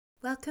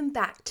Welcome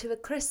back to A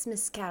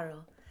Christmas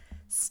Carol,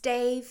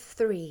 Stave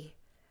 3,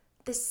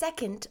 the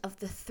second of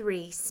the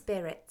three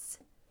spirits.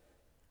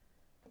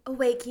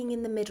 Awaking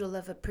in the middle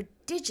of a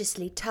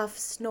prodigiously tough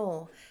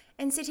snore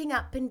and sitting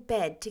up in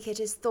bed to get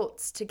his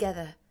thoughts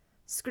together,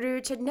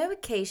 Scrooge had no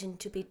occasion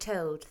to be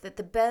told that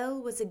the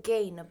bell was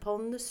again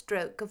upon the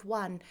stroke of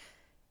 1.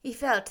 He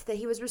felt that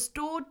he was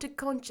restored to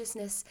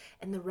consciousness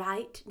in the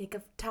right nick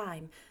of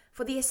time,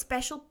 for the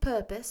especial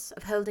purpose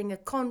of holding a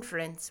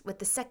conference with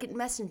the second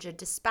messenger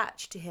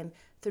dispatched to him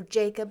through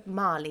Jacob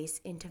Marley's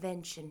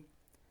intervention.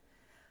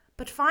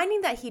 But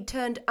finding that he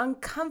turned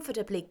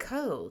uncomfortably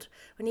cold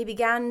when he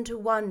began to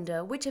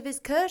wonder which of his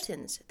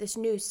curtains this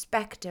new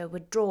spectre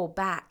would draw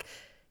back,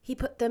 he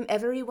put them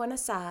every one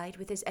aside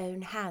with his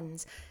own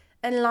hands,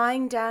 and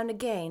lying down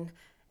again,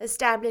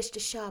 established a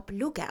sharp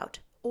lookout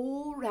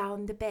all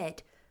round the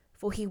bed,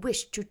 for he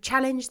wished to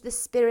challenge the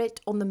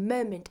spirit on the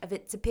moment of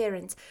its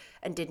appearance,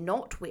 and did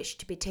not wish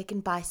to be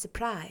taken by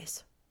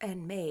surprise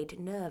and made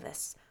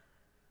nervous.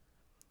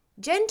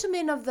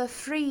 Gentlemen of the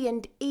free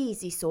and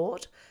easy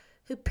sort,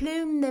 who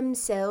plume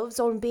themselves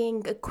on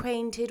being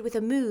acquainted with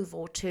a move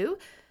or two,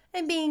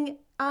 and being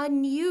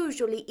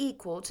unusually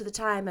equal to the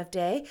time of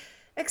day,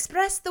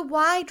 express the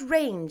wide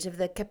range of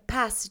their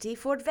capacity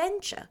for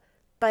adventure,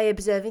 by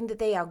observing that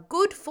they are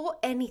good for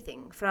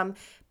anything from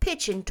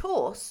pitch and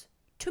toss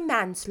to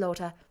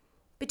manslaughter,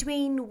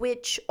 between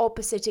which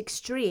opposite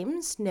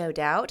extremes, no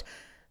doubt,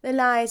 there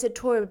lies a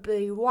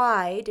tolerably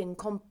wide and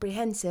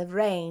comprehensive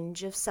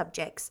range of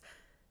subjects.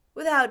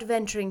 Without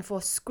venturing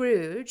for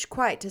Scrooge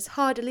quite as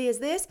heartily as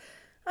this,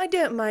 I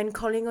don't mind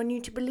calling on you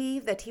to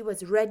believe that he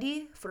was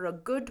ready for a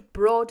good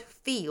broad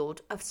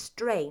field of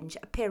strange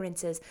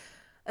appearances,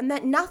 and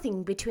that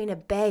nothing between a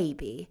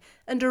baby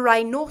and a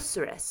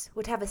rhinoceros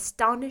would have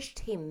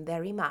astonished him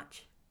very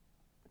much.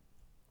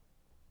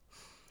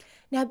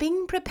 Now,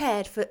 being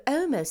prepared for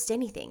almost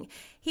anything,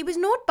 he was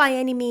not by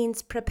any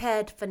means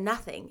prepared for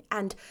nothing,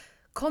 and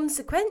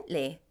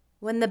consequently,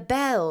 when the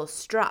bell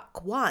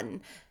struck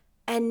 1,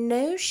 and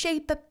no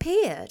shape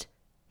appeared,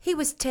 he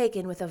was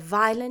taken with a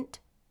violent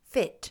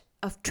fit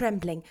of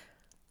trembling.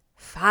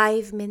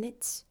 5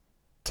 minutes,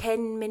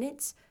 10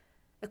 minutes,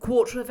 a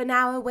quarter of an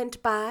hour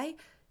went by,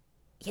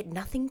 yet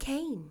nothing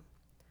came.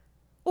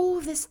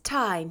 All this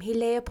time he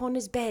lay upon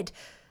his bed,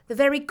 the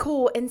very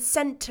core and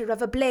centre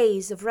of a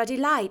blaze of ruddy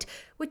light,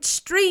 which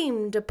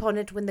streamed upon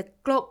it when the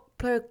clock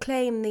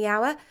proclaimed the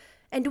hour,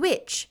 and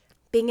which,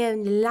 being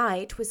only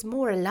light, was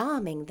more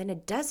alarming than a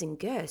dozen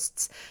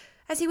ghosts,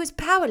 as he was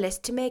powerless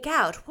to make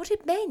out what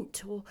it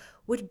meant or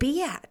would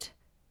be at,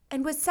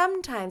 and was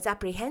sometimes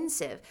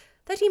apprehensive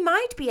that he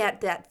might be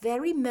at that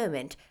very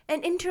moment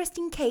an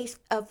interesting case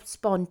of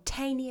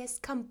spontaneous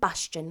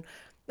combustion,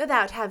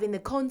 without having the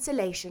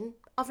consolation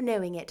of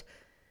knowing it.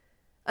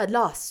 At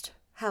last,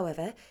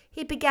 however,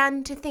 he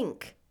began to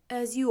think,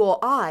 as you or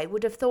I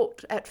would have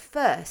thought at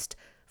first,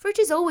 for it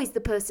is always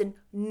the person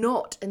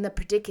not in the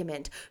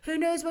predicament who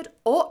knows what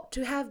ought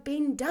to have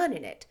been done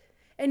in it,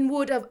 and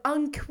would have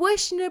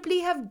unquestionably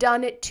have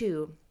done it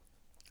too.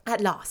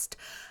 At last,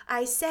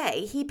 I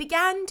say, he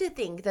began to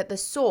think that the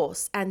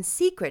source and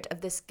secret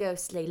of this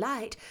ghostly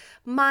light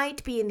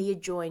might be in the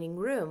adjoining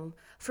room,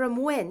 from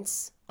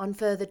whence, on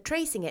further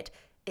tracing it,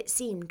 it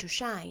seemed to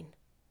shine.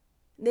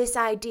 This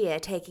idea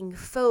taking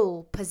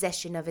full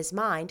possession of his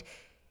mind,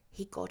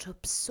 he got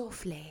up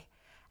softly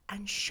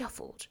and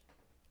shuffled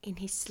in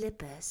his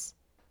slippers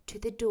to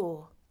the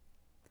door.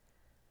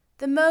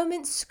 The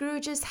moment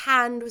Scrooge's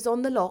hand was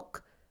on the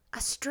lock, a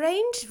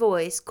strange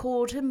voice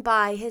called him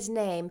by his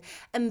name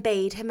and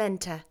bade him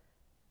enter.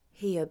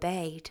 He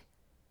obeyed.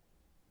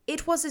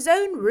 It was his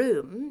own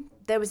room,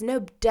 there was no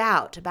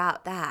doubt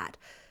about that,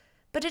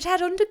 but it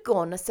had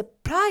undergone a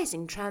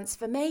surprising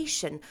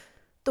transformation.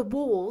 The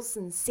walls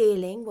and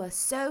ceiling were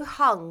so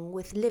hung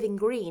with living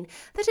green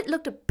that it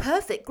looked a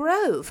perfect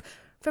grove,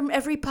 from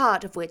every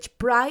part of which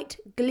bright,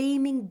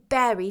 gleaming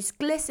berries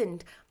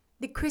glistened.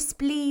 The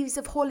crisp leaves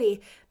of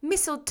holly,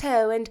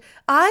 mistletoe, and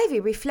ivy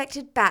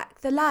reflected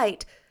back the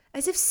light,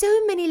 as if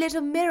so many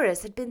little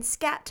mirrors had been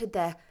scattered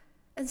there,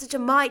 and such a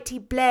mighty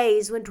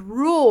blaze went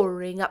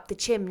roaring up the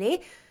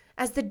chimney,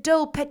 as the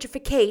dull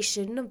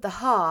petrification of the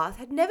hearth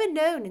had never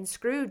known in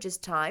Scrooge's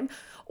time,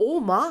 or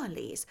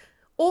Marley's,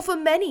 or for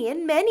many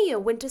and many a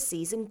winter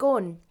season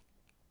gone.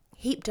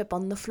 Heaped up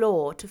on the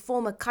floor to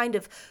form a kind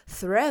of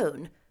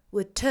throne,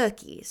 with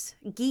turkeys,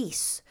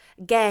 geese,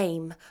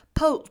 game,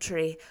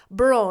 poultry,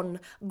 brawn,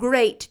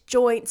 great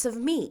joints of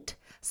meat,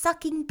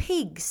 sucking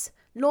pigs,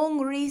 long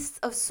wreaths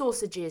of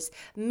sausages,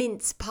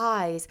 mince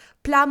pies,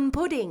 plum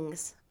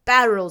puddings,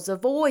 barrels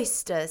of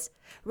oysters,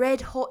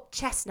 red-hot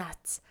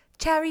chestnuts,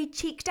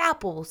 cherry-cheeked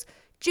apples,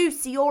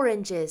 juicy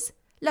oranges,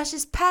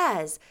 luscious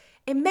pears,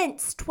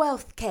 immense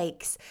twelfth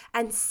cakes,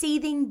 and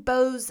seething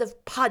bowls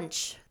of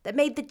punch that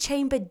made the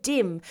chamber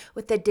dim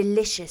with their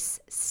delicious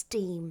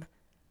steam.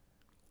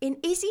 In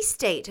easy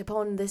state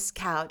upon this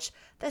couch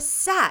there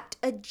sat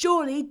a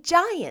jolly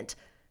giant,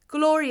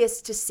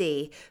 glorious to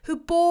see, who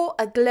bore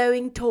a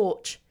glowing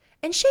torch,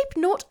 and shaped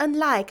not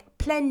unlike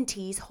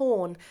Plenty's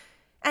horn,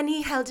 and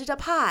he held it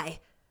up high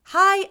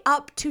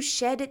up to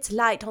shed its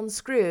light on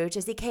Scrooge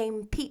as he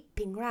came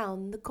peeping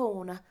round the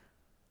corner.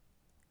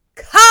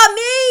 "Come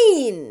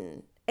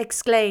in!"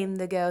 exclaimed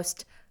the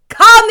ghost.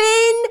 "Come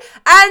in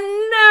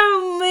and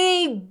know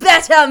me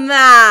better,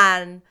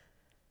 man!"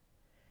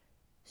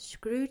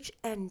 Scrooge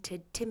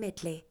entered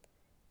timidly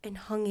and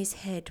hung his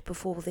head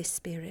before this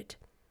spirit.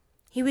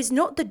 He was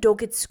not the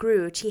dogged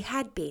Scrooge he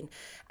had been,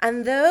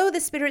 and though the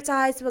spirit's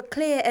eyes were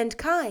clear and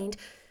kind,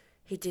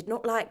 he did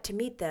not like to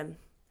meet them.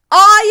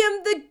 "I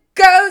am the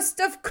ghost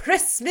of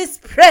Christmas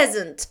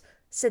Present,"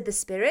 said the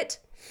spirit.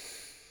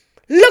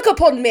 "Look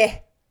upon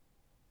me."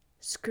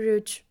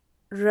 Scrooge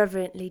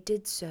reverently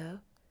did so.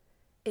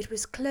 It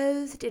was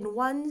clothed in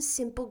one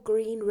simple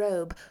green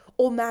robe,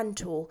 or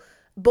mantle,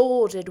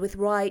 bordered with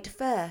white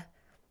fur.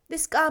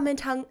 This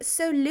garment hung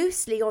so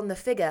loosely on the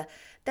figure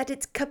that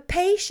its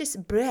capacious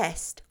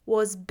breast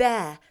was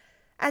bare,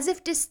 as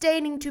if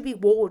disdaining to be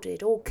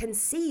warded or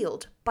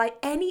concealed by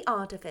any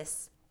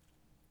artifice.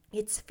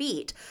 Its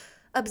feet,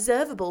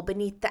 observable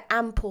beneath the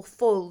ample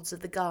folds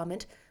of the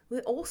garment,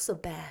 were also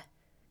bare,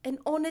 and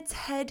on its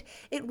head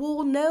it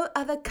wore no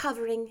other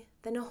covering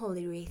than a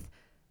holly wreath.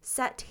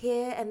 Set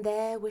here and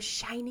there were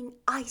shining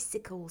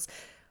icicles.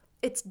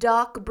 Its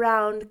dark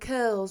brown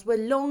curls were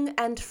long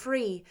and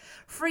free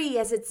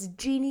as its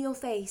genial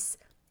face,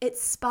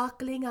 its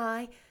sparkling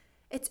eye,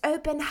 its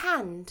open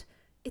hand,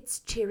 its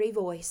cheery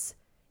voice,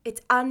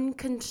 its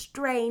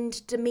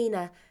unconstrained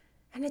demeanour,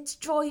 and its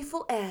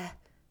joyful air.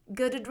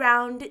 Girded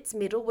round its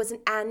middle was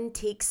an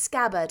antique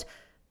scabbard,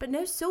 but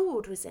no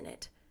sword was in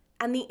it,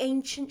 and the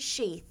ancient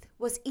sheath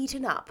was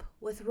eaten up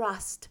with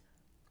rust.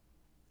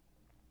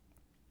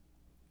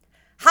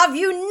 "Have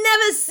you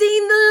never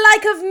seen the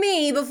like of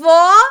me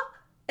before?"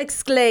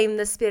 exclaimed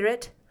the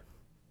spirit.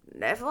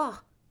 "Never,"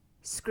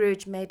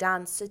 Scrooge made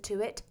answer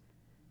to it.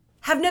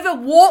 "Have never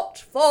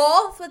walked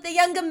forth with the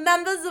younger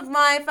members of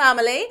my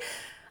family,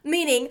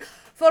 meaning,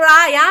 for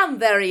I am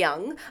very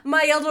young,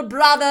 my elder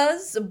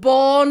brothers,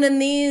 born in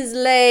these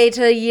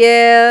later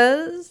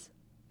years?"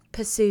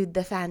 pursued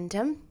the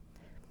phantom.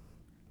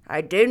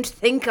 "I don't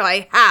think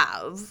I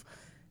have,"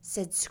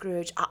 said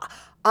Scrooge.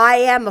 I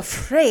am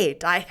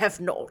afraid I have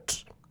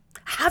not."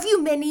 "Have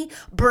you many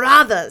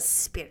brothers,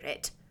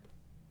 spirit?"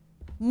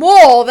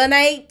 "More than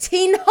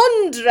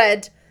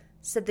 1,800,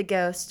 said the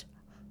ghost.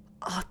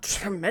 "A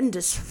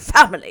tremendous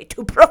family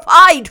to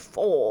provide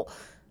for,"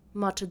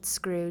 muttered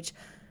Scrooge.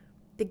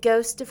 The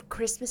ghost of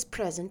Christmas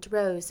Present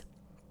rose.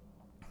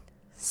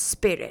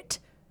 "Spirit,"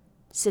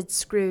 said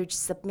Scrooge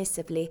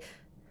submissively,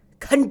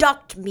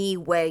 "conduct me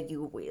where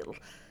you will.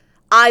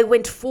 I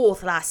went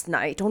forth last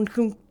night on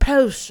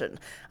compulsion,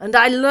 and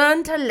I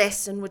learnt a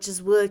lesson which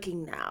is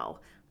working now.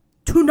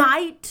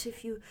 Tonight,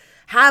 if you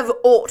have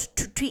aught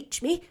to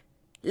teach me,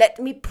 let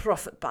me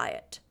profit by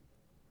it."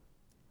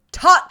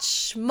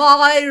 "Touch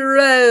my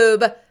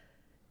robe!"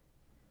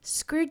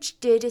 Scrooge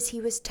did as he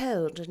was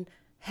told, and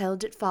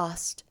held it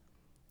fast.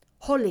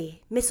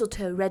 Holly,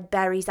 mistletoe, red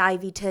berries,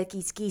 ivy,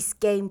 turkeys, geese,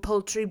 game,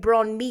 poultry,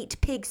 brawn, meat,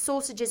 pigs,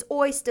 sausages,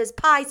 oysters,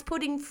 pies,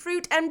 pudding,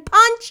 fruit, and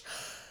punch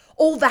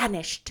all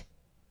vanished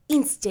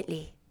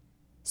instantly.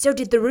 So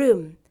did the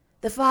room,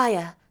 the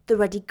fire, the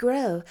ruddy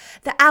glow,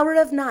 the hour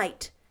of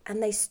night,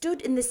 and they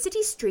stood in the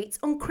city streets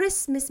on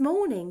Christmas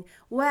morning,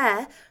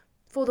 where,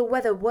 for the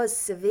weather was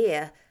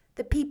severe,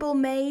 the people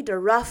made a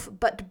rough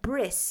but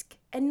brisk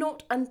and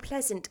not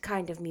unpleasant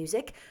kind of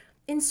music,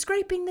 in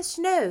scraping the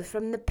snow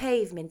from the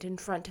pavement in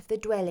front of the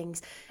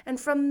dwellings,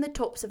 and from the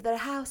tops of their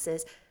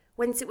houses,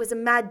 whence it was a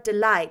mad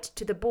delight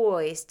to the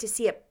boys to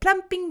see it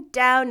plumping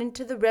down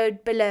into the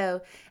road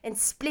below, and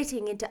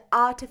splitting into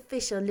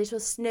artificial little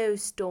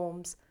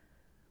snowstorms.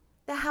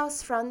 The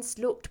house fronts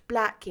looked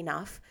black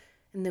enough,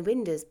 and the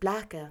windows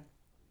blacker,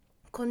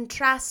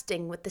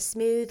 contrasting with the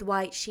smooth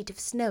white sheet of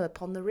snow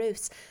upon the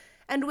roofs,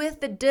 and with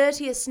the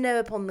dirtier snow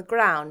upon the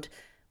ground,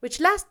 which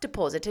last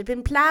deposit had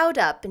been ploughed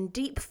up in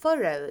deep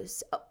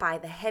furrows by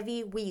the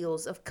heavy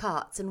wheels of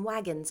carts and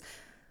wagons,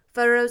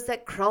 furrows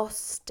that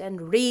crossed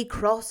and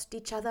recrossed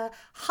each other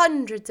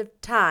hundreds of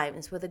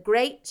times, where the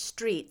great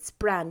streets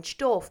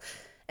branched off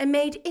and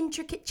made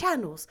intricate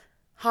channels,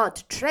 hard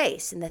to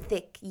trace in the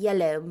thick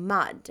yellow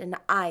mud and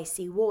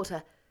icy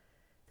water.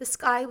 The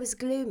sky was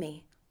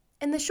gloomy,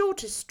 and the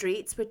shorter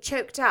streets were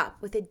choked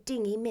up with a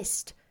dingy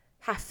mist,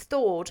 half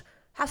thawed,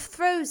 half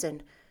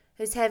frozen,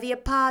 whose heavier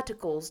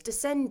particles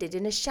descended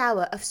in a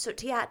shower of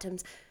sooty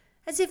atoms,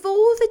 as if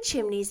all the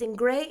chimneys in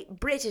Great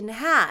Britain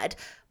had,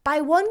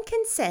 by one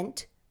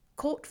consent,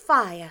 caught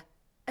fire,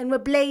 and were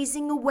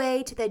blazing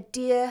away to their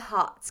dear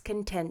hearts'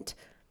 content.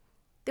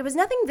 There was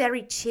nothing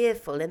very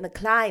cheerful in the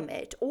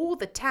climate or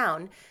the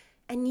town,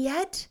 and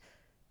yet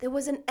there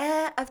was an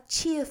air of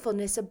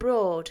cheerfulness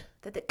abroad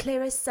that the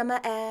clearest summer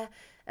air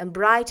and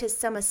brightest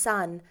summer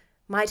sun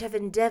might have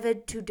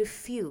endeavoured to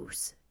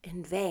diffuse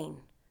in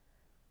vain.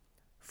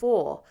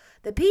 For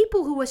the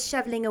people who were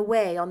shovelling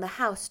away on the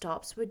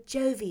housetops were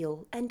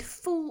jovial and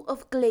full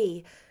of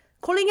glee,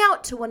 calling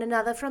out to one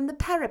another from the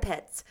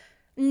parapets,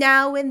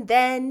 now and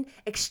then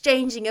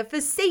exchanging a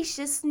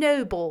facetious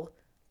snowball,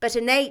 but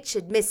a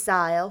natured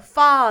missile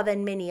far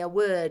than many a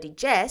wordy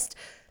jest,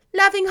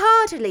 laughing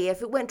heartily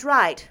if it went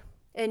right,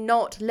 and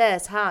not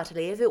less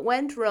heartily if it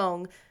went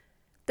wrong.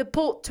 The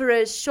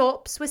poulterers'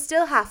 shops were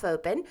still half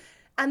open,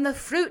 and the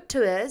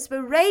fruiterers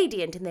were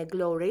radiant in their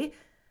glory.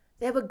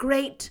 There were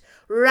great,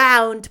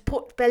 round,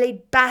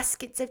 pot-bellied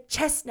baskets of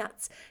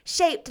chestnuts,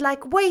 shaped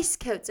like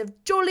waistcoats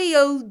of jolly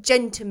old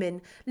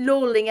gentlemen,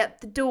 lolling at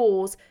the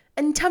doors,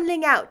 and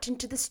tumbling out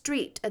into the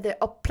street of their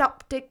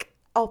apoplectic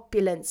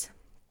opulence.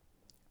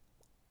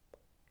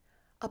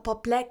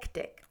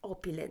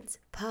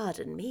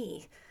 Pardon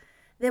me.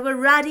 There were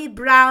ruddy,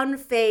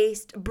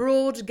 brown-faced,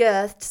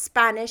 broad-girthed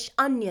Spanish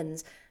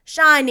onions,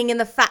 shining in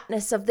the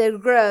fatness of their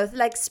growth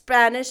like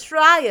Spanish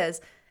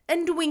friars,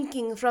 and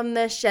winking from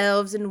their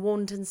shelves in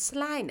wanton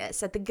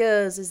slyness at the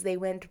girls as they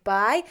went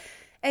by,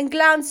 and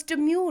glanced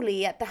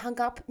demurely at the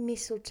hung-up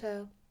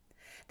mistletoe.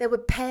 There were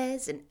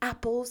pears and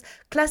apples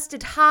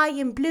clustered high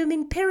in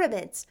blooming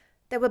pyramids.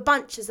 There were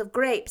bunches of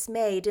grapes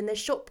made in the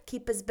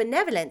shopkeeper's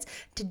benevolence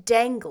to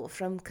dangle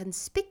from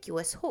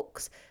conspicuous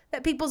hooks,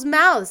 that people's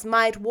mouths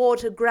might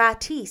water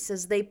gratis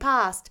as they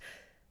passed.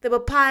 There were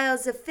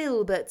piles of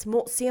filberts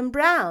mossy and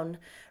brown,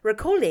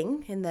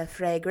 recalling, in their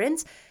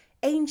fragrance,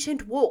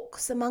 ancient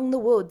walks among the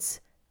woods,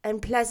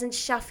 and pleasant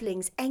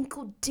shufflings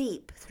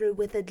ankle-deep through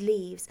withered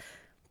leaves.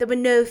 There were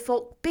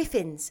Norfolk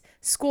biffins,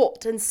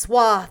 squat and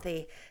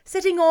swarthy,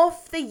 setting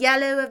off the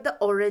yellow of the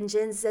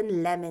oranges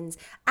and lemons,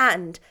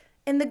 and,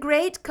 in the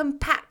great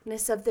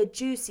compactness of their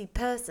juicy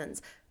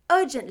persons,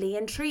 urgently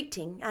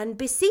entreating and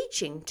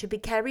beseeching to be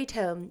carried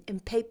home in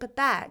paper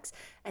bags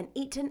and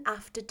eaten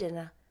after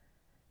dinner.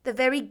 The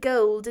very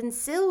gold and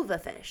silver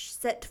fish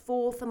set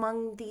forth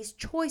among these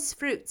choice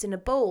fruits in a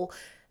bowl,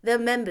 though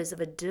members of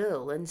a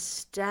dull and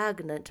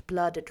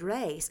stagnant-blooded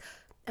race,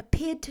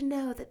 appeared to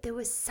know that there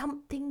was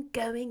something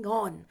going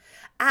on,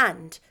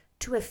 and,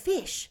 to a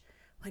fish,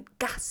 went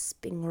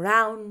gasping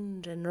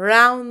round and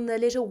round the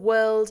little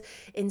world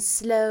in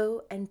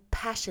slow and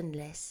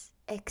passionless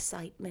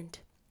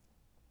excitement.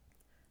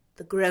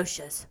 The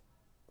grocers.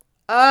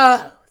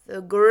 Oh,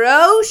 the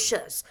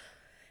grocers!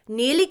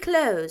 Nearly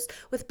closed,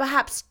 with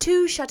perhaps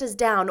 2 shutters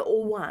down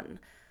or 1,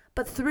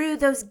 but through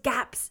those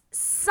gaps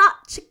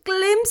such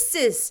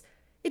glimpses!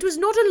 It was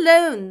not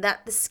alone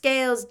that the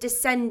scales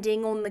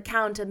descending on the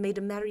counter made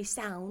a merry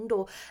sound,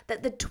 or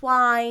that the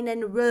twine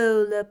and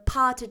roller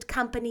parted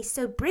company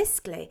so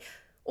briskly,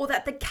 or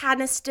that the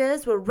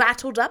canisters were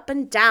rattled up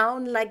and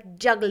down like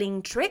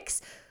juggling tricks,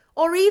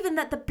 or even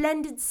that the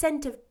blended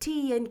scent of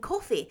tea and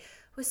coffee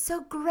was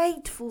so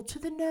grateful to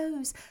the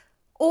nose,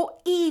 or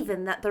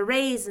even that the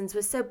raisins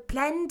were so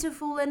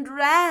plentiful and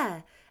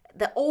rare,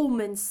 the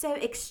almonds so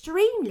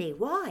extremely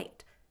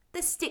white,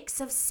 the sticks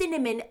of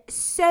cinnamon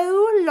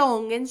so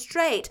long and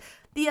straight,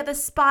 the other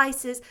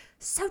spices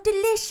so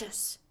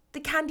delicious, the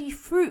candied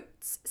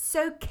fruits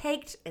so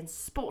caked and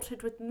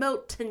spotted with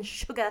molten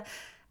sugar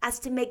as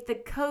to make the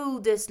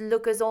coldest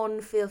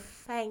lookers-on feel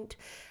faint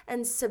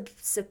and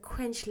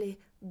subsequently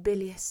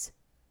bilious.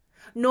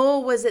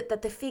 Nor was it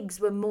that the figs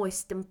were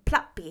moist and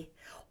plumpy,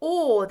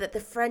 or that the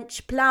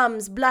French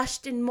plums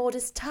blushed in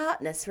modest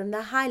tartness from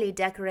the highly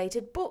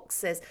decorated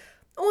boxes,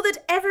 or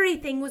that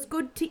everything was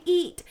good to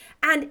eat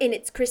and in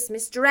its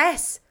Christmas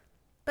dress.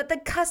 But the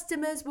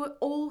customers were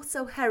all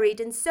so hurried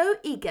and so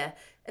eager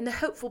in the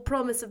hopeful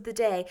promise of the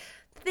day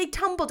that they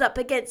tumbled up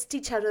against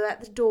each other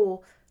at the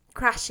door,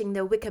 crashing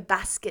their wicker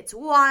baskets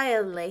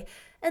wildly,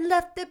 and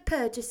left their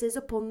purchases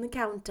upon the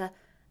counter,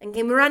 and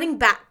came running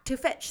back to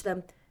fetch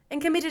them,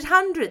 and committed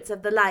hundreds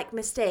of the like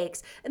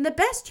mistakes in the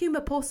best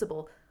humour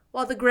possible,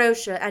 while the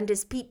grocer and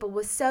his people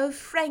were so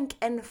frank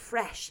and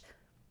fresh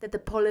that the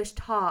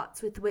polished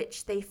hearts with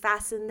which they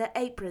fastened their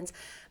aprons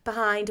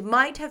behind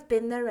might have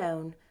been their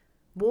own,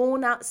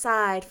 worn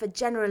outside for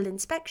general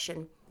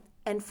inspection,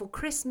 and for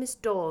Christmas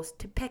doors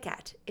to peck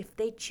at if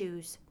they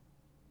choose.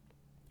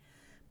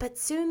 But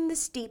soon the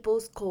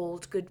steeples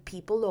called good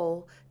people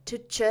all to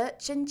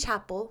church and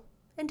chapel,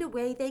 and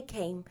away they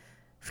came,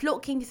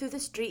 flocking through the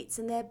streets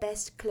in their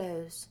best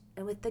clothes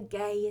and with the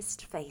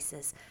gayest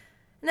faces,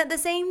 and at the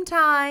same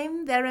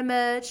time there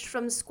emerged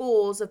from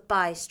scores of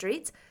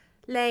by-streets,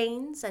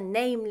 lanes, and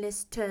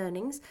nameless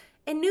turnings,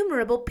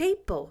 innumerable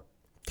people,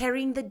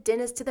 carrying the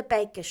dinners to the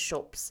bakers'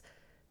 shops.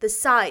 The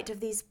sight of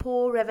these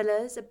poor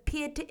revellers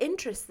appeared to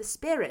interest the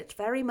spirit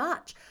very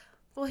much,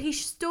 for he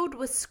stood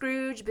with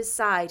Scrooge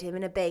beside him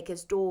in a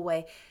baker's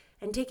doorway,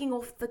 and taking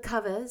off the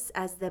covers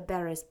as the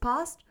bearers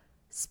passed,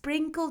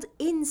 sprinkled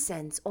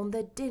incense on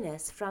the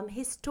dinners from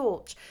his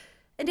torch,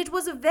 and it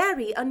was a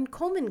very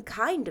uncommon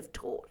kind of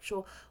torch,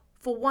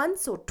 for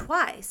once or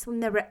twice,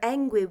 when there were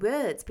angry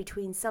words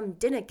between some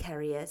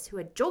dinner-carriers who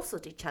had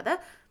jostled each other,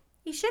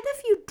 he shed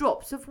a few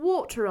drops of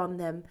water on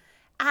them,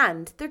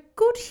 and their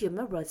good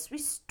humour was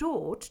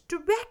restored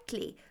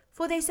directly,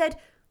 for they said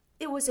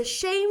it was a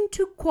shame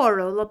to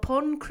quarrel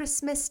upon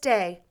Christmas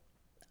Day.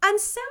 And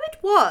so it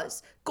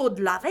was, God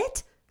love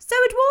it, so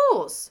it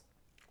was.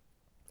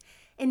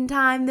 In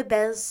time the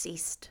bells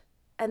ceased,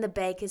 and the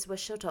bakers were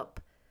shut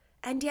up,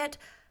 and yet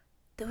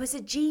There was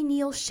a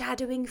genial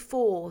shadowing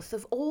forth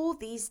of all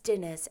these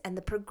dinners and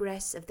the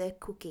progress of their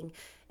cooking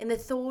in the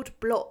thawed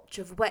blotch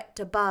of wet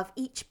above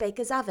each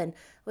baker's oven,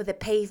 where the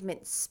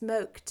pavement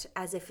smoked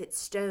as if its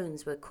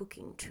stones were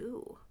cooking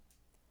too.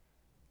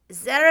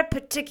 "Is there a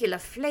particular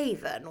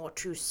flavour not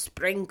to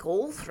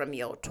sprinkle from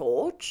your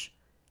torch?"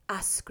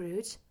 asked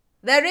Scrooge.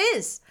 "There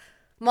is.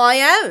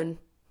 My own."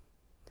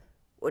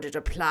 "Would it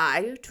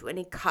apply to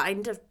any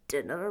kind of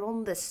dinner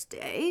on this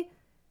day?"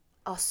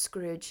 asked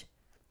Scrooge.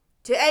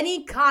 "To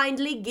any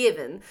kindly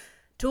given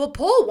to a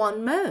poor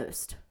one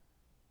most."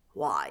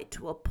 "Why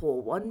to a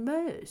poor one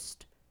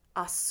most?"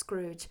 asked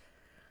Scrooge.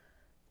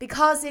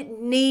 "Because it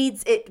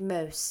needs it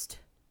most."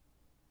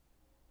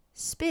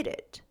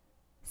 "Spirit,"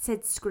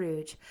 said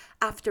Scrooge,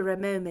 after a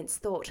moment's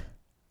thought,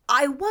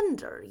 "I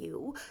wonder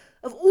you,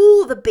 of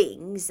all the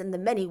beings in the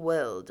many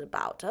world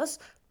about us,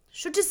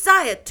 should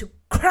desire to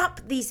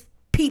cramp these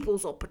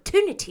people's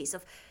opportunities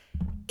of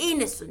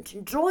innocent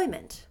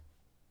enjoyment."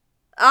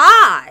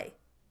 "Aye!"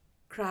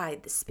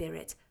 cried the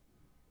spirit.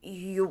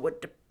 "You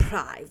would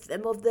deprive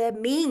them of their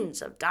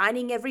means of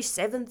dining every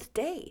 7th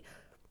day,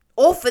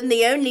 often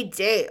the only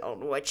day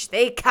on which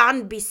they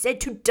can be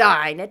said to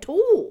dine at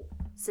all,"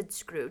 said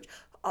Scrooge.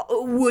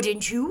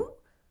 "Wouldn't you?"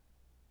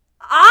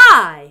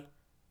 "Aye!"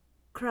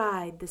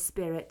 cried the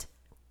spirit.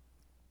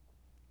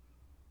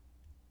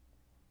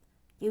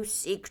 "You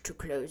seek to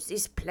close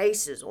these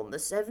places on the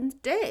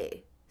 7th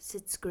day,"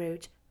 said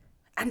Scrooge,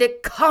 "and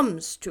it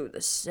comes to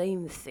the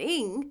same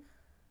thing."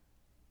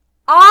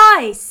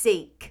 "I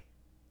seek!"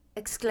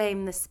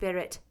 exclaimed the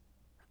spirit.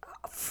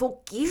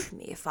 "Forgive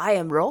me if I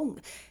am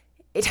wrong.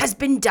 It has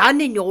been done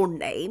in your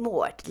name,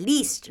 or at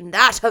least in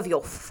that of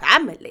your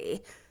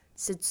family,"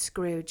 said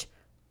Scrooge.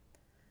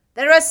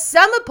 "There are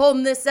some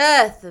upon this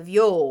earth of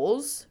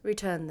yours,"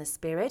 returned the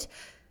spirit,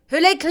 "who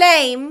lay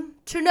claim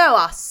to know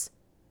us,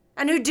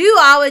 and who do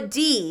our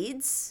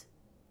deeds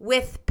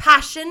with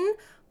passion,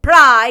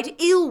 pride,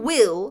 ill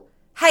will,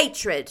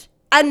 hatred,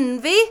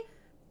 envy,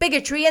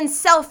 bigotry, and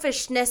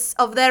selfishness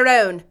of their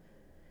own,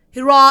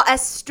 who are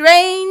as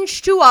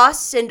strange to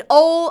us and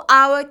all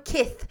our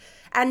kith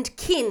and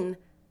kin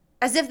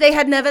as if they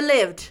had never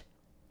lived.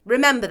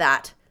 Remember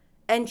that,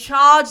 and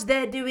charge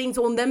their doings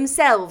on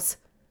themselves,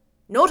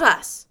 not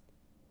us."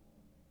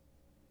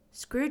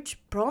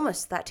 Scrooge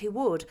promised that he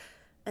would,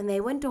 and they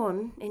went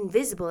on,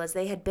 invisible as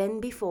they had been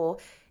before,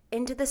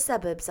 into the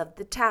suburbs of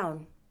the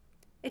town.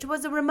 It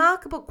was a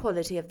remarkable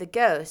quality of the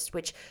ghost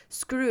which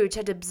Scrooge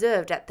had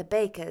observed at the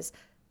baker's,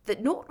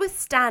 that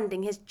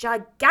notwithstanding his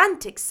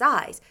gigantic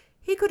size,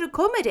 he could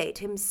accommodate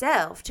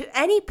himself to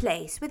any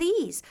place with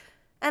ease,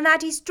 and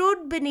that he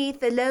stood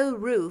beneath a low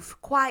roof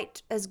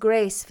quite as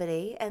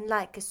gracefully and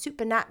like a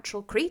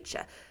supernatural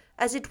creature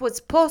as it was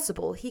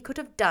possible he could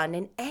have done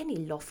in any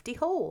lofty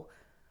hall.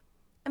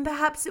 And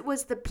perhaps it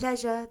was the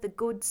pleasure the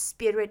good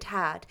spirit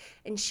had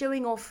in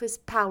showing off this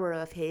power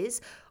of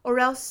his, or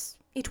else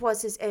it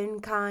was his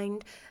own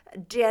kind,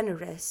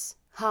 generous,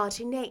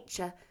 hearty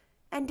nature,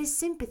 and his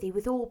sympathy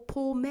with all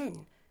poor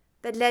men,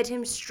 that led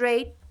him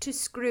straight to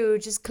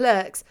Scrooge's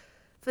clerks,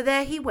 for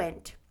there he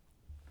went,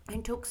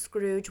 and took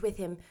Scrooge with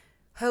him,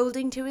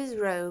 holding to his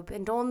robe,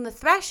 and on the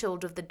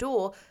threshold of the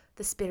door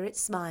the spirit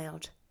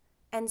smiled,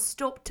 and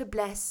stopped to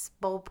bless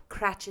Bob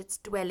Cratchit's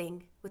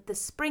dwelling with the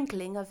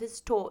sprinkling of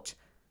his torch.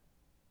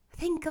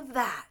 Think of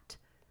that!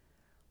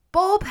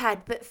 Bob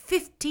had but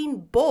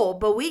 15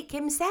 bob a week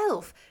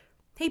himself.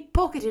 He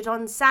pocketed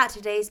on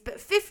Saturdays but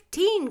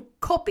 15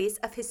 copies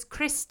of his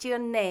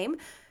Christian name,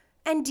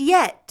 and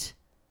yet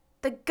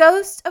the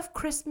ghost of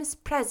Christmas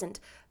present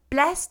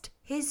blessed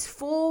his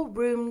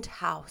 4-roomed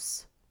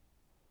house.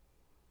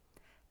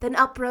 Then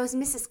up rose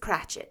Mrs.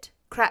 Cratchit,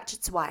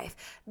 Cratchit's wife,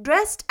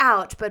 dressed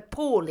out but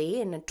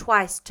poorly in a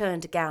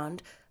twice-turned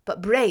gown,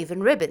 but brave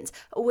in ribbons,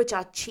 which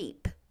are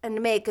cheap,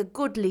 and make a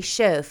goodly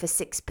show for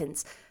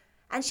 6pence,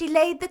 and she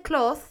laid the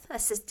cloth,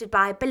 assisted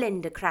by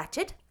Belinda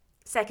Cratchit,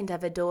 second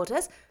of her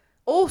daughters,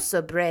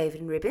 also brave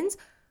in ribbons,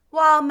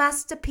 while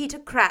Master Peter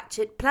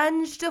Cratchit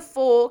plunged a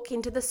fork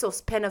into the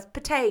saucepan of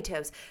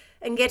potatoes,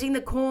 and getting the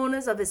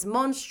corners of his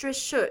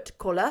monstrous shirt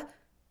collar,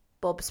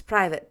 Bob's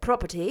private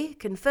property,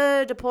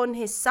 conferred upon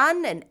his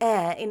son and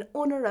heir in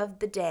honour of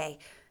the day,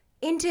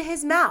 into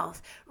his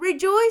mouth,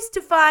 rejoiced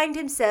to find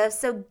himself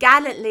so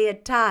gallantly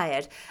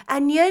attired,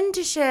 and yearned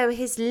to show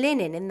his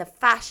linen in the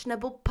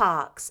fashionable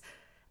parks.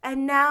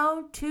 And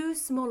now 2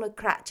 smaller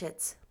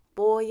Cratchits,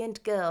 boy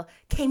and girl,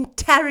 came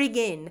tearing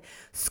in,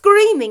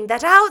 screaming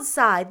that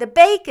outside the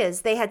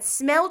baker's they had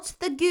smelt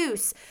the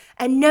goose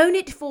and known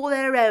it for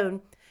their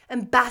own,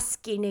 and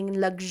basking in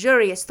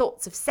luxurious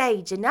thoughts of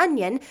sage and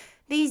onion,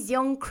 these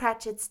young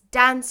Cratchits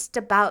danced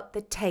about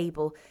the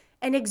table,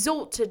 and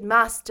exalted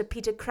Master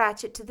Peter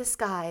Cratchit to the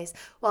skies,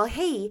 while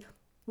he,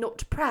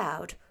 not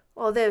proud,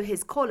 although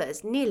his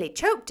collars nearly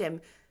choked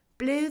him,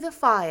 blew the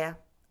fire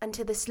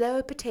until the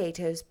slow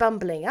potatoes,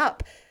 bumbling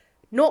up,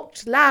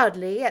 knocked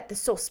loudly at the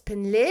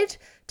saucepan lid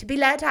to be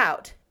let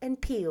out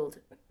and peeled.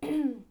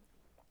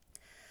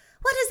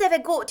 "What has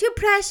ever got your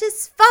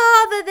precious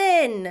father,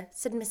 then?"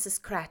 said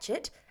Mrs.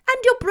 Cratchit,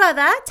 and your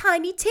brother,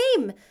 Tiny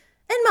Tim,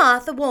 and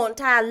Martha warn't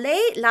out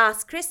late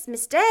last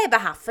Christmas Day by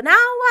half an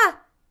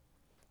hour."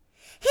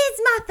 "Here's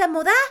Martha,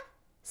 mother,"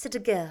 said a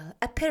girl,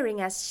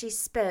 appearing as she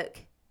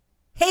spoke.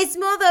 "Here's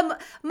Martha,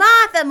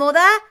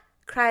 mother,"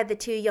 cried the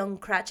two young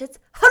Cratchits.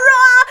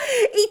 "Hurrah!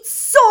 It's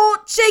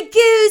such a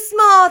goose,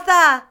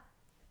 Martha!"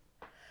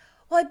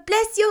 "Why,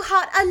 bless your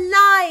heart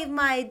alive,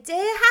 my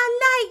dear, how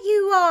late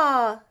you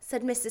are,"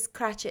 said Mrs.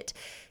 Cratchit,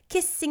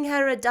 kissing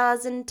her a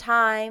dozen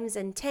times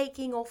and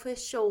taking off her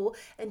shawl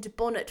and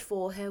bonnet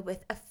for her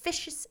with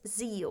officious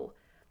zeal.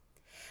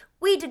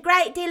 "We'd a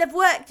great deal of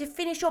work to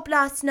finish up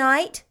last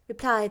night,"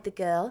 replied the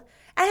girl,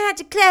 "and had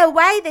to clear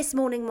away this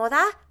morning,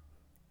 mother."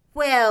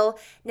 "Well,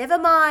 never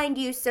mind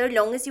you so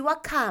long as you are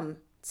come,"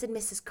 said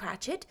Mrs.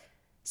 Cratchit.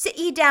 "Sit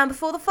ye down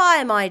before the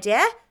fire, my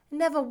dear, and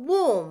never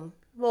warm,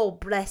 Lord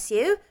bless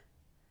you."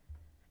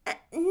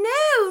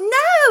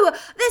 No,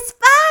 there's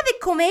father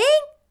coming,"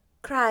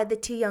 cried the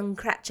two young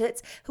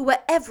Cratchits, who were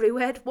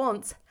everywhere at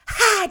once.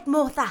 "Hide,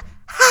 Martha,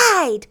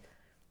 hide!"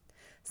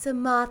 So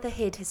Martha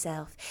hid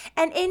herself,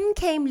 and in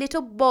came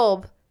little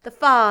Bob, the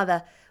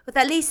father, with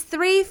at least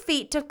 3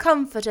 feet of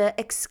comforter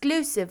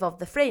exclusive of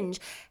the fringe,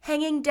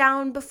 hanging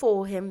down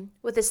before him,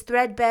 with his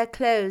threadbare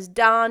clothes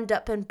darned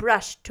up and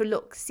brushed to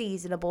look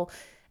seasonable,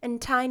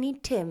 and Tiny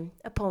Tim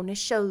upon his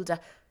shoulder.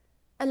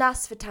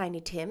 Alas for Tiny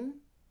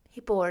Tim! He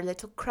bore a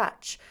little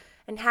crutch,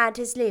 and had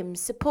his limbs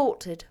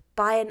supported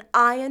by an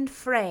iron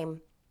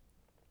frame.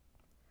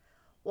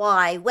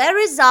 "Why, where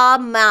is our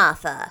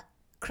Martha?"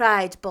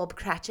 cried Bob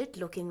Cratchit,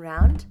 looking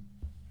round.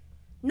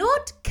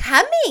 "Not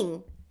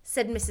coming,"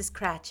 said Mrs.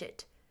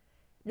 Cratchit.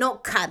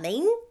 "Not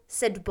coming?"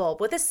 said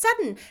Bob, with a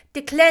sudden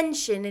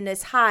declension in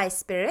his high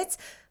spirits,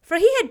 for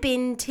he had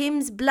been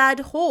Tim's blood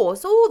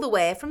horse all the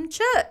way from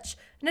church,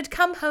 and had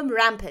come home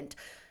rampant.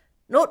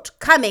 "Not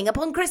coming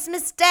upon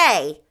Christmas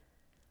Day?"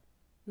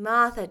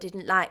 Martha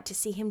didn't like to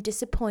see him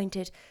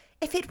disappointed,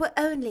 if it were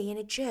only in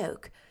a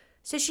joke,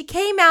 so she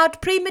came out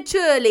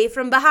prematurely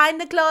from behind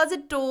the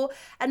closet door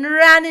and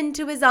ran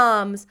into his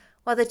arms,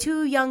 while the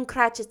two young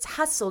Cratchits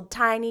hustled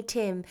Tiny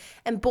Tim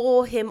and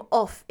bore him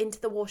off into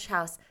the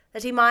wash-house,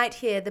 that he might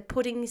hear the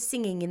pudding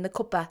singing in the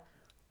cuppa.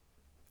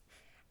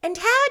 "And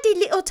how did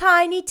little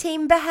Tiny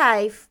Tim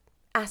behave?"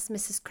 asked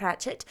Mrs.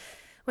 Cratchit,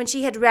 when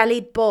she had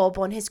rallied Bob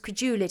on his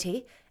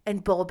credulity,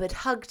 and Bob had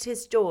hugged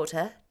his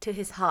daughter to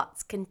his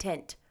heart's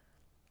content.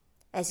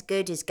 "As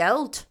good as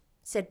gold,"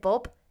 said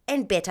Bob,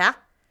 "and better.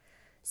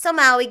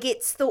 Somehow he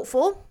gets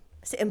thoughtful,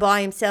 sitting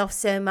by himself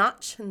so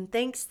much, and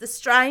thinks the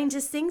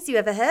strangest things you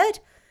ever heard.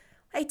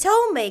 He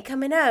told me,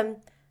 coming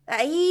home,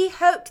 that he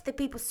hoped the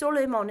people saw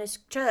him on his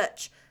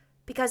church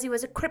because he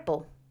was a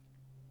cripple,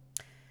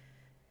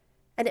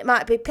 and it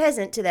might be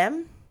pleasant to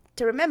them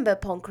to remember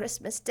upon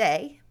Christmas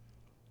Day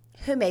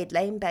who made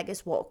lame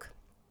beggars walk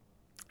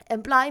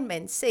and blind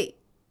men see."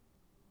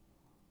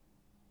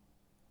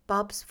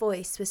 Bob's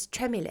voice was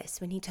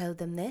tremulous when he told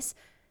them this,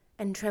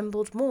 and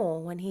trembled more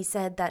when he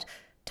said that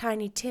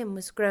Tiny Tim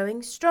was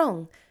growing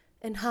strong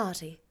and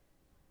hearty.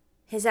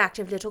 His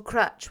active little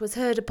crutch was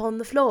heard upon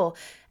the floor,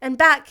 and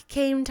back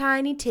came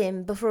Tiny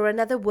Tim before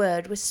another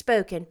word was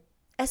spoken,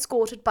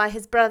 escorted by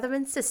his brother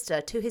and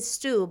sister to his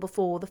stool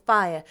before the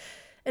fire,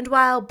 and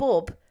while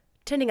Bob,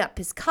 turning up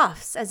his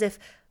cuffs as if,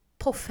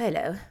 poor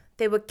fellow,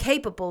 they were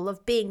capable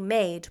of being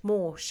made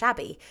more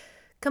shabby,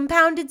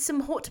 compounded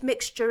some hot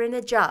mixture in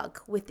a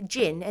jug with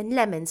gin and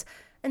lemons,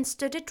 and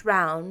stood it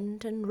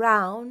round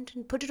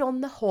and put it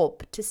on the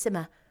hob to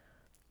simmer.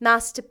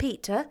 Master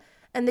Peter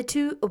and the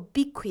two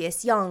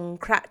ubiquitous young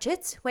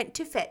Cratchits went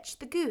to fetch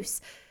the goose,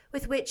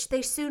 with which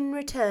they soon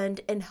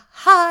returned in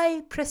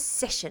high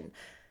procession.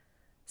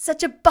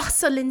 Such a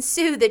bustle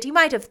ensued that you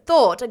might have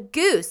thought a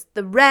goose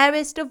the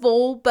rarest of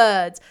all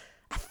birds,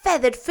 a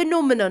feathered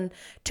phenomenon,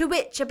 to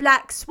which a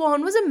black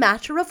swan was a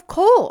matter of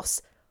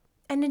course.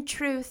 And in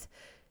truth,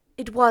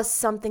 it was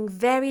something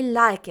very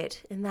like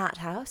it in that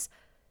house.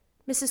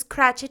 Mrs.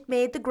 Cratchit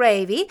made the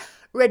gravy,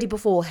 ready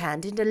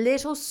beforehand in a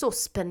little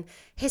saucepan,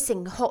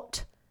 hissing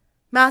hot.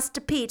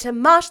 Master Peter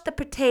mashed the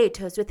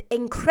potatoes with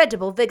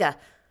incredible vigour.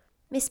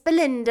 Miss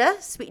Belinda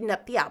sweetened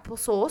up the apple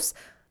sauce.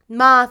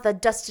 Martha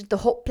dusted the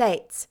hot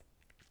plates.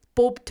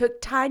 Bob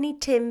took Tiny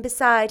Tim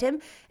beside him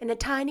in a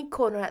tiny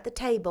corner at the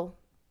table.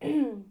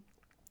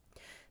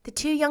 The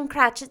two young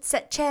Cratchits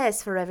set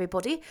chairs for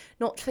everybody,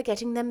 not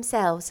forgetting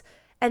themselves,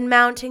 and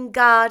mounting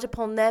guard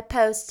upon their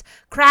posts,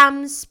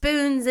 crammed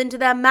spoons into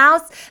their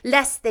mouths,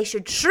 lest they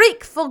should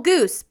shriek for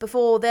goose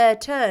before their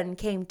turn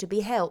came to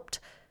be helped.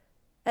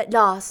 At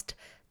last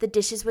the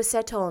dishes were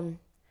set on,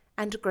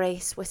 and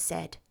grace was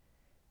said.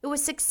 It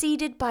was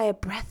succeeded by a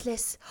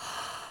breathless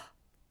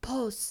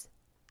pause,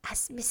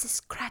 as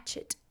Mrs.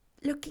 Cratchit,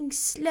 looking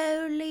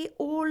slowly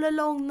all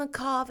along the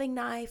carving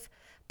knife,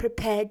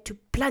 prepared to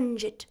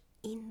plunge it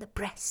in the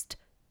breast.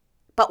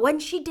 But when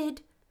she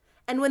did,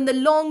 and when the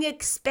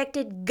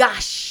long-expected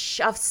gush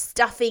of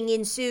stuffing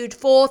ensued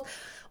forth,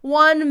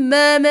 one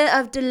murmur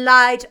of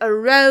delight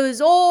arose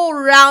all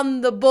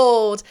round the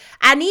board,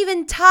 and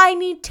even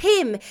Tiny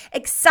Tim,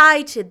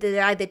 excited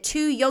by the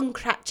two young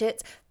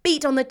Cratchits,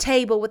 beat on the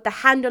table with the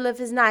handle of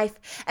his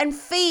knife, and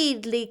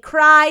feebly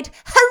cried,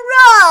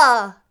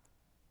 "Hurrah!"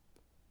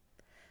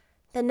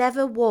 There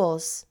never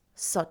was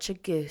such a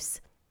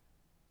goose.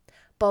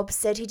 Bob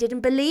said he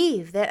didn't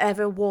believe there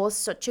ever was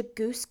such a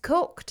goose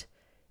cooked.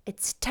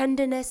 Its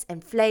tenderness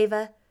and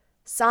flavour,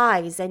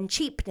 size and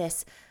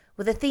cheapness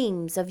were the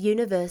themes of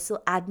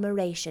universal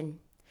admiration.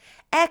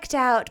 Eked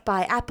out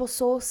by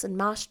applesauce and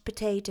mashed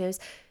potatoes,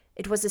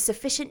 it was a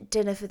sufficient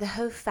dinner for the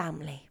whole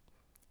family.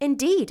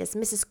 Indeed, as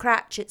Mrs.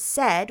 Cratchit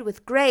said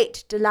with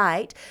great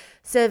delight,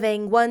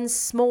 surveying one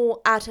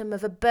small atom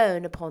of a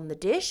bone upon the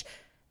dish,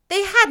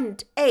 they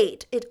hadn't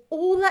ate it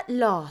all at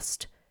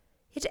last.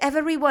 Yet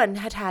every one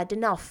had had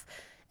enough,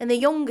 and the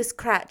youngest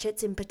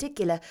Cratchits in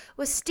particular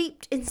were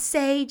steeped in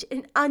sage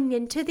and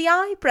onion to the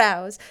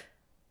eyebrows.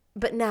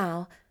 But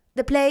now,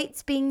 the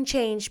plates being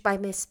changed by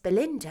Miss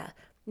Belinda,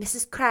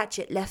 Mrs.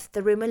 Cratchit left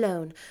the room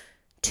alone,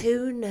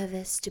 too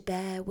nervous to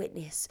bear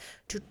witness,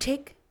 to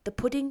take the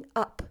pudding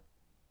up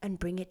and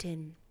bring it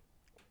in.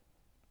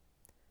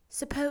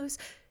 Suppose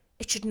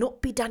it should not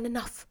be done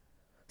enough.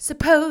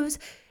 Suppose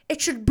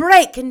it should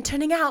break in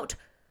turning out.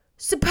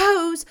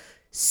 Suppose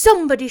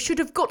somebody should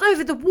have got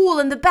over the wall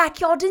in the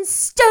backyard and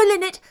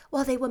stolen it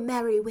while they were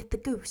merry with the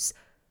goose,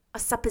 a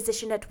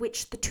supposition at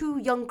which the two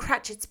young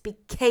Cratchits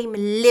became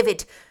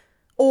livid.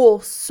 All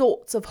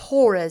sorts of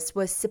horrors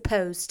were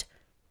supposed.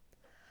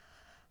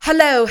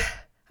 Hullo!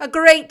 A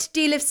great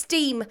deal of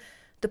steam.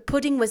 The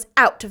pudding was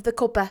out of the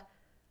copper.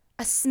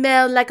 A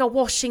smell like a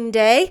washing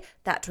day,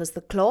 that was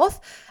the cloth.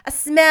 A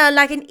smell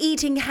like an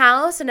eating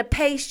house and a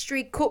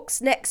pastry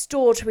cook's next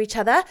door to each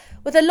other,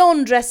 with a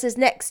laundress's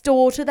next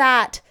door to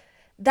that.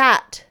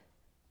 That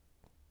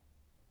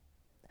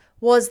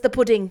was the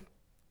pudding.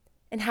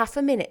 In half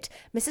a minute,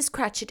 Mrs.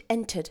 Cratchit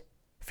entered,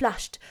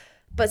 flushed,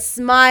 but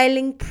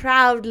smiling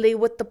proudly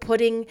with the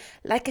pudding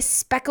like a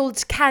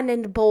speckled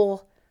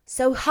cannon-ball,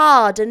 so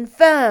hard and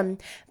firm,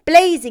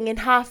 blazing in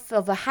half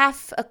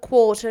a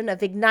quartern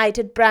of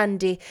ignited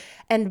brandy,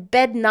 and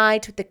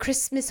bed-night with the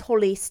Christmas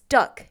holly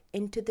stuck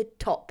into the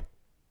top.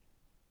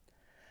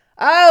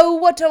 "Oh,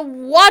 what a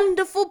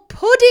wonderful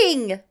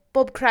pudding!"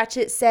 Bob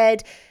Cratchit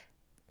said,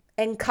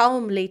 and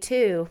calmly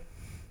too.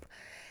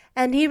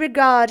 And he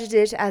regarded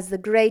it as the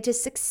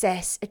greatest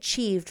success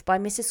achieved by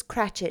Mrs.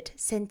 Cratchit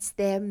since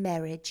their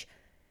marriage.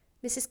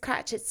 Mrs.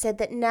 Cratchit said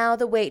that now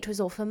the weight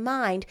was off her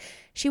mind,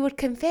 she would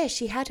confess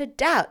she had her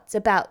doubts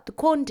about the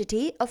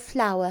quantity of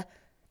flour.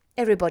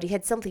 Everybody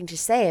had something to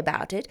say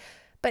about it,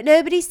 but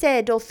nobody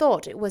said or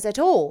thought it was at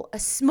all a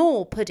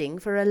small pudding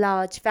for a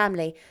large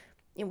family.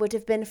 It would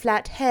have been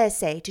flat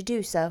heresy to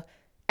do so.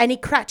 Any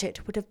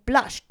Cratchit would have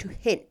blushed to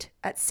hint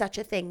at such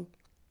a thing.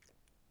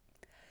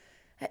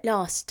 At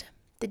last,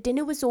 the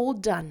dinner was all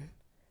done.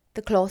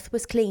 The cloth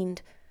was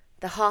cleaned,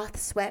 the hearth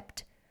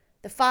swept,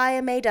 the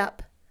fire made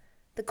up,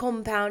 the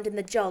compound in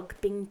the jug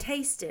being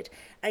tasted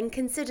and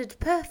considered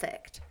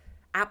perfect.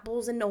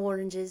 Apples and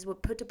oranges were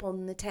put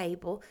upon the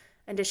table,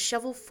 and a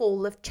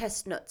shovelful of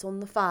chestnuts on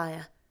the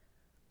fire.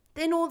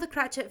 Then all the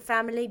Cratchit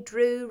family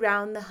drew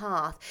round the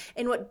hearth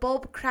in what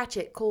Bob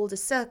Cratchit called a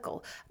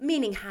circle,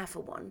 meaning half a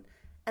one,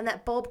 and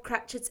at Bob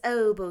Cratchit's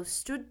elbow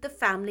stood the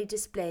family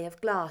display of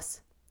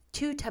glass,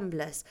 2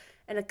 tumblers,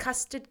 and a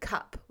custard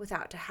cup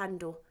without a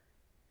handle.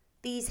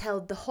 These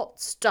held the hot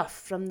stuff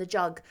from the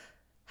jug,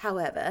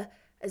 however,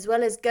 as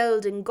well as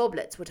golden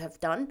goblets would have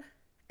done,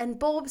 and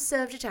Bob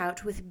served it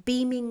out with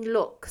beaming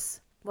looks,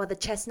 while the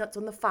chestnuts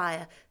on the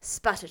fire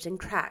sputtered and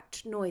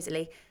cracked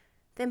noisily.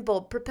 Then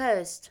Bob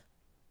proposed,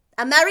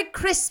 "A Merry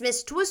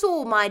Christmas to us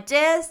all, my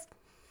dears.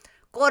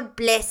 God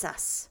bless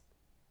us."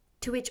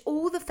 To which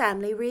all the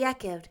family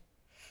re-echoed.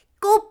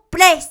 "God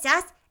bless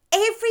us,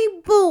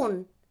 every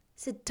one,"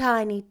 said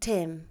Tiny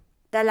Tim,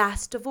 the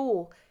last of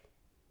all.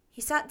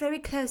 He sat very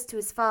close to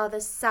his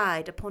father's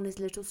side upon his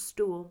little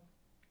stool.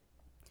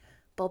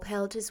 Bob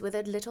held his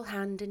withered little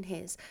hand in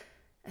his,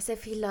 as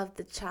if he loved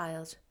the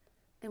child,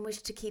 and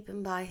wished to keep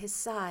him by his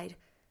side,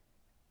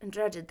 and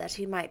dreaded that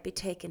he might be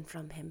taken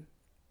from him.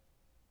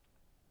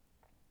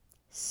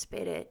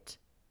 "Spirit,"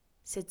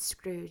 said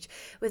Scrooge,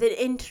 with an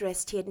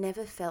interest he had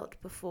never felt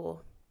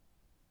before,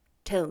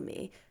 "tell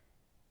me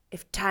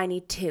if Tiny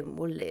Tim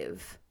will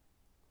live."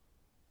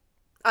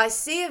 "I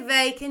see a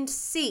vacant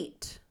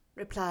seat,"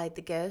 replied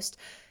the ghost,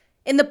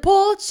 "in the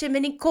poor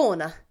chimney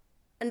corner,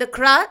 and a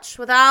crutch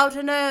without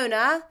an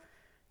owner,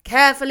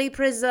 carefully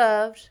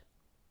preserved.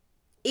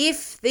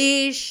 If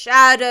these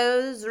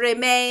shadows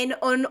remain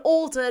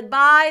unaltered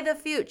by the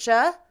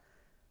future,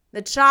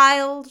 the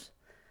child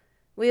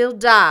will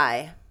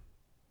die."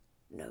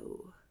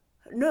 "No,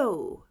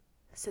 no,"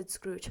 said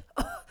Scrooge.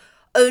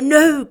 Oh,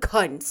 no,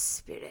 kind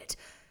spirit.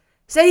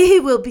 Say he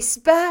will be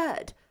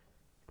spared."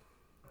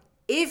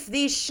 "If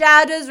these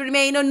shadows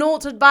remain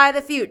unaltered by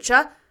the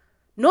future,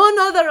 none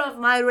other of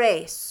my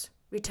race,"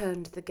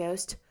 returned the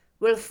ghost,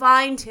 "will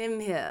find him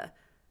here."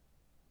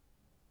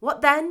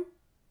 "What then?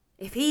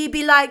 If he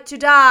be like to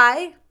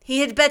die, he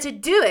had better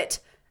do it,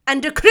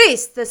 and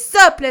decrease the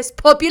surplus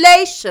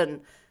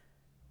population."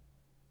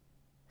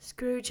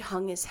 Scrooge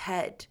hung his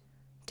head,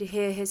 to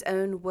hear his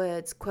own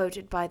words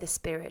quoted by the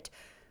spirit,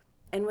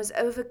 and was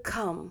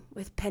overcome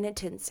with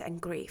penitence and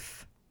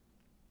grief.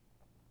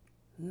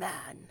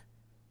 "Man,"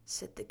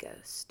 said the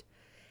ghost,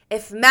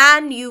 "if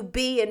man you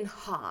be in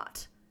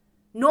heart,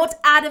 not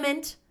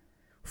adamant,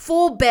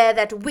 forbear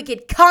that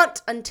wicked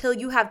cant until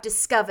you have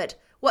discovered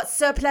what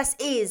surplus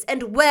is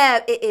and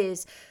where it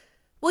is.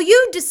 Will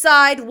you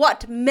decide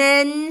what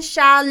men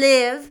shall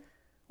live,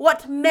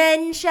 what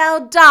men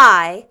shall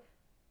die?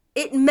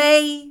 It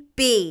may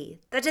be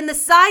that in the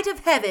sight of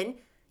heaven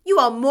you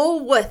are more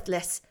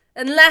worthless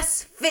and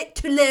less fit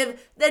to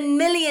live than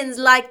millions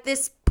like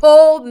this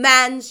poor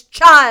man's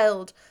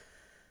child.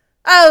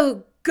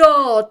 Oh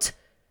God,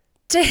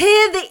 to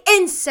hear the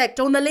insect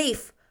on the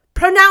leaf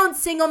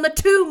pronouncing on the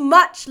too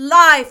much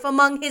life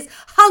among his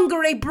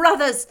hungry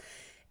brothers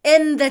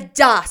in the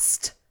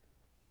dust."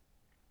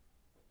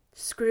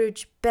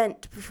 Scrooge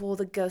bent before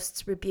the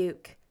ghost's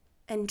rebuke,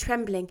 and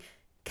trembling,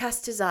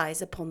 cast his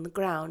eyes upon the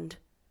ground.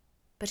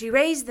 But he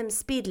raised them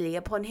speedily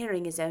upon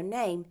hearing his own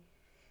name.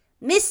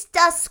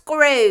 "Mr.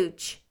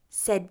 Scrooge,"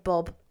 said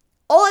Bob.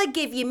 "I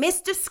give you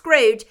Mr.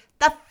 Scrooge,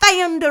 the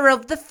founder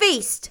of the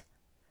feast."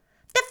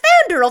 "The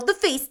founder of the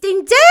feast,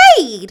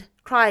 indeed!"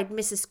 cried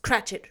Mrs.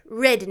 Cratchit,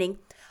 reddening.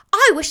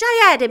 "I wish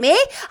I had him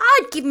here.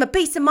 I'd give him a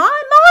piece of my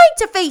mind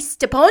to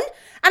feast upon,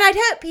 and I'd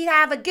hope he'd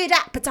have a good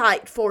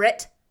appetite for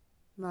it."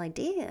 "My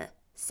dear,"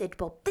 said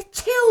Bob, "the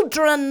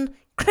children!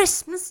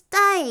 Christmas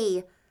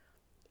Day."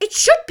 "It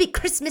should be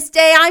Christmas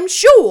Day, I'm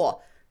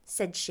sure,"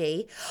 said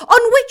she,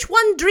 "on which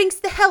one drinks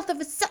the health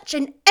of such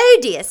an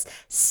odious,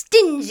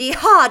 stingy,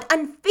 hard,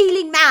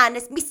 unfeeling man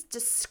as Mr.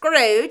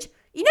 Scrooge.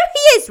 You know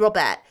he is,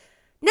 Robert.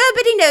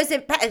 Nobody knows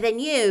him better than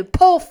you,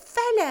 poor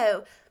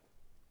fellow."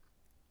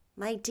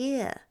 "My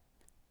dear,"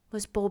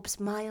 was Bob's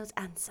mild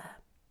answer,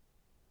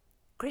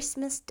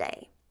 "Christmas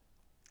Day."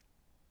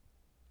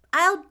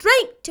 "I'll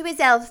drink to his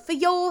health for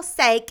your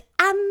sake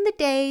and the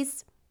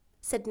day's,"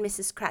 said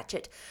Mrs.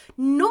 Cratchit.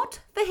 "Not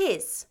for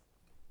his.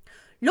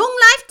 Long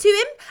life to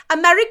him, a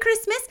Merry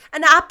Christmas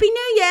and a Happy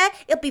New Year.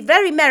 He'll be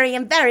very merry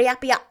and very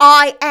happy,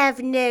 I have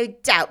no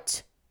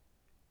doubt."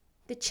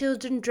 The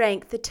children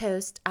drank the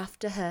toast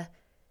after her.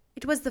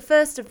 It was the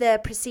first of their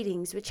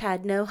proceedings which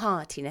had no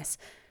heartiness.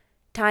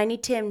 Tiny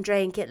Tim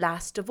drank it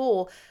last of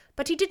all,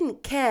 but he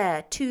didn't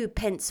care 2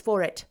 pence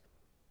for it.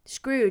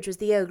 Scrooge was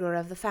the ogre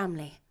of the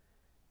family.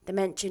 The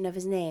mention of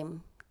his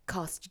name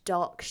cast a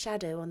dark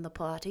shadow on the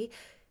party,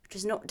 which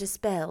was not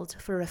dispelled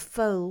for a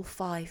full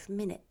 5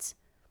 minutes.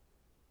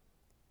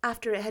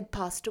 After it had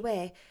passed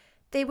away,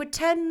 they were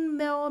 10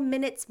 more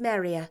minutes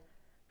merrier,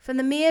 from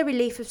the mere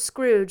relief of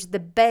Scrooge the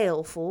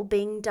baleful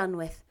being done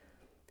with.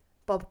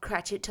 Bob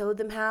Cratchit told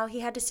them how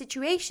he had a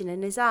situation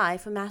in his eye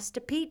for Master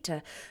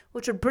Peter,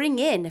 which would bring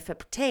in, if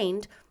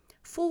obtained,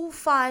 full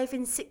 5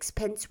 and 6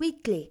 pence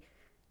weekly.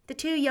 The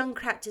 2 young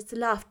Cratchits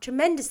laughed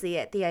tremendously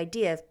at the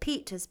idea of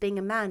Peter's being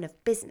a man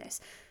of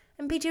business,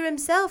 and Peter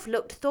himself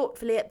looked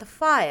thoughtfully at the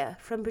fire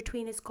from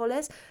between his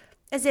collars,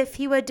 as if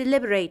he were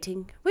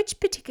deliberating which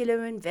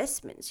particular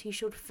investments he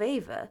should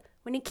favour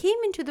when he came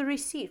into the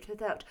receipt of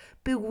that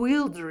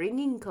bewildering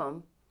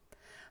income.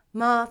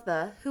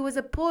 Martha, who was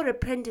a poor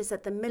apprentice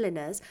at the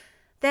milliner's,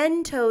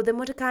 then told them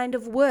what a kind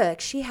of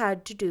work she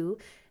had to do,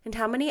 and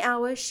how many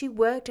hours she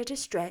worked at a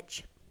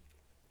stretch,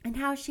 and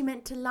how she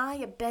meant to lie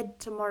abed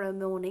tomorrow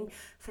morning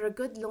for a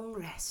good long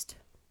rest.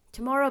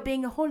 Tomorrow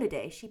being a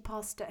holiday, she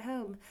passed at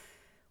home.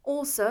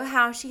 Also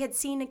how she had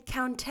seen a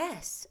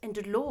countess and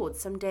a lord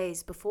some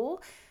days before,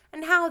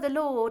 and how the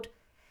lord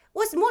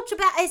was much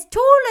about as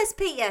tall as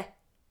Peter,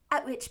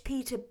 at which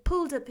Peter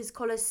pulled up his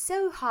collar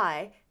so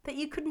high that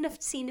you couldn't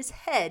have seen his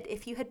head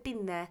if you had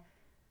been there.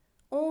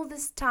 All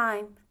this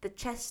time the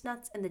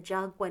chestnuts and the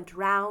jug went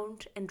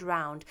round,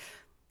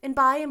 and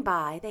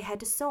by they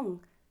had a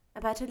song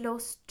about a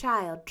lost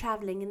child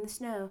travelling in the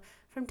snow,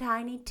 from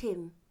Tiny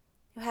Tim,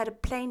 who had a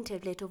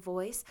plaintive little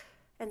voice,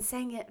 and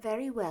sang it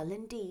very well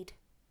indeed.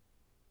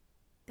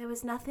 There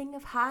was nothing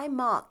of high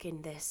mark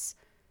in this.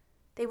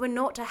 They were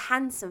not a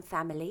handsome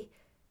family.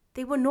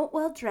 They were not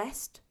well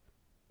dressed.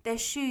 Their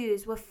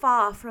shoes were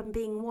far from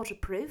being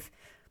waterproof.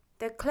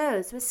 Their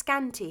clothes were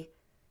scanty,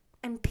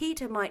 and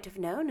Peter might have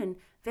known, and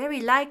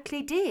very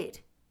likely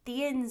did,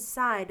 the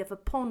inside of a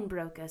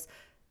pawnbroker's.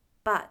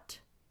 But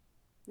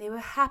they were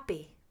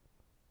happy,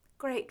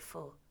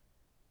 grateful,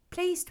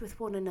 pleased with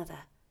one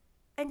another,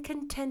 and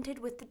contented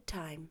with the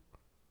time.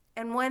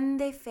 And when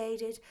they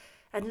faded,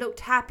 and looked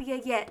happier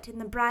yet in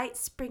the bright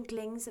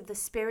sprinklings of the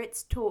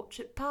spirit's torch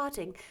at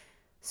parting,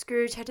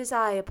 Scrooge had his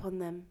eye upon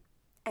them,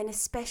 and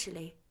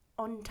especially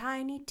on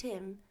Tiny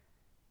Tim,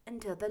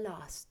 until the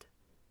last.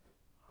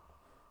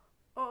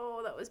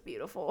 Oh, that was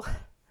beautiful.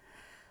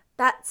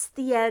 That's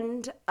the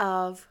end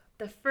of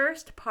the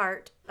first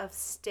part of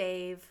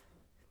Stave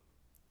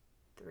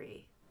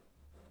 3.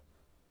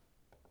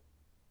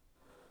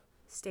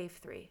 Stave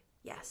 3,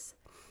 yes.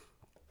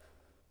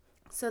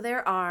 So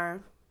there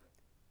are...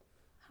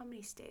 How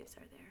many staves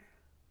are there?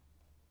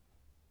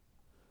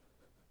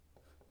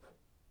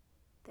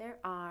 There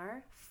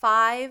are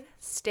 5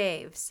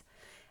 staves,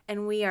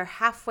 and we are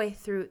halfway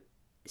through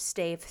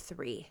stave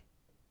 3.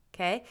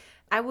 Okay?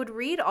 I would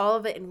read all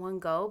of it in one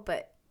go,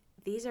 but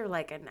these are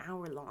like an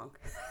hour long.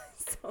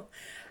 So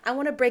I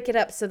want to break it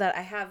up so that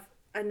I have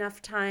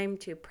enough time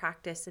to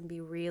practice and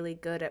be really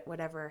good at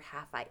whatever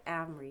half I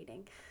am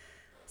reading.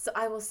 So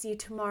I will see you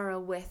tomorrow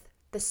with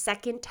the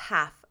second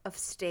half of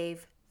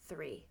stave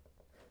 3.